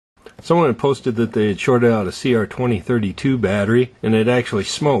Someone had posted that they had shorted out a CR2032 battery and it actually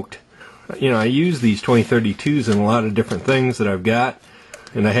smoked. You know, I use these 2032s in a lot of different things that I've got,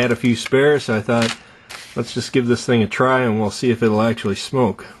 and I had a few spares, so I thought, let's just give this thing a try and we'll see if it'll actually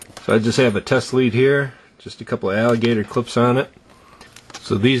smoke. So I just have a test lead here, just a couple of alligator clips on it.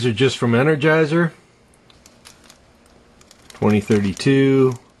 So these are just from Energizer.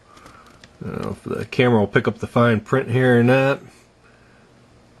 2032. I don't know if the camera will pick up the fine print here or not.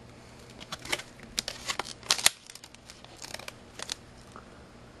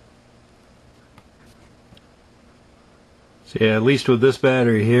 So yeah, at least with this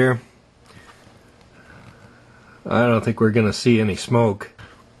battery here, I don't think we're going to see any smoke.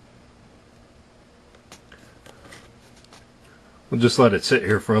 We'll just let it sit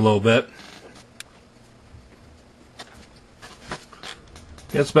here for a little bit.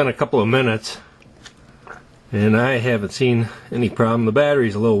 It's been a couple of minutes and I haven't seen any problem. The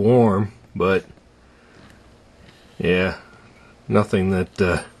battery's a little warm, but yeah, nothing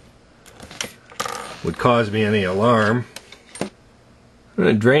that would cause me any alarm.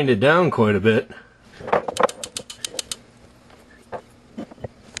 I drained it down quite a bit.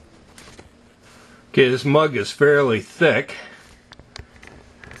 Okay, this mug is fairly thick.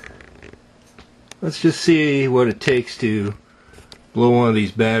 Let's just see what it takes to blow one of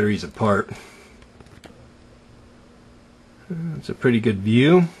these batteries apart. It's a pretty good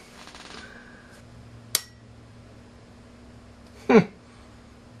view.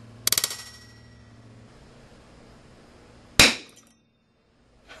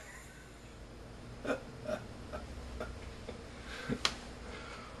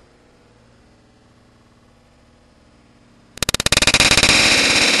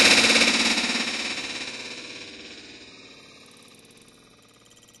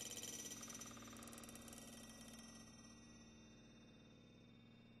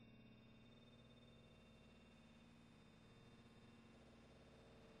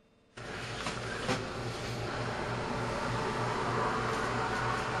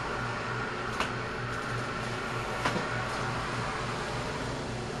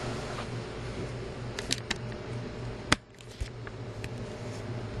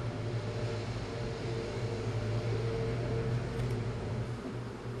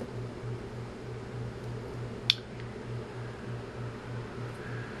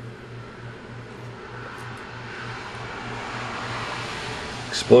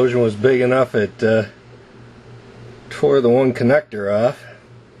 Explosion was big enough it tore the one connector off.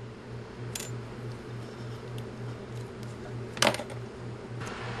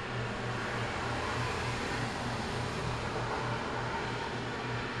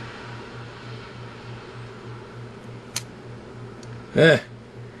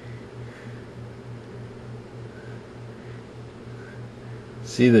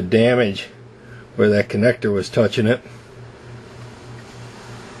 See the damage where that connector was touching it.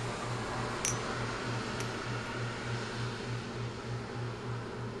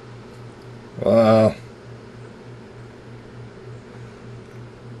 Wow.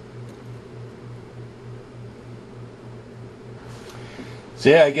 So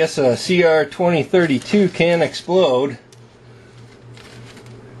yeah, I guess a CR2032 can explode.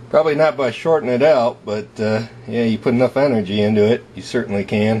 Probably not by shorting it out, but yeah, you put enough energy into it, you certainly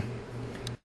can.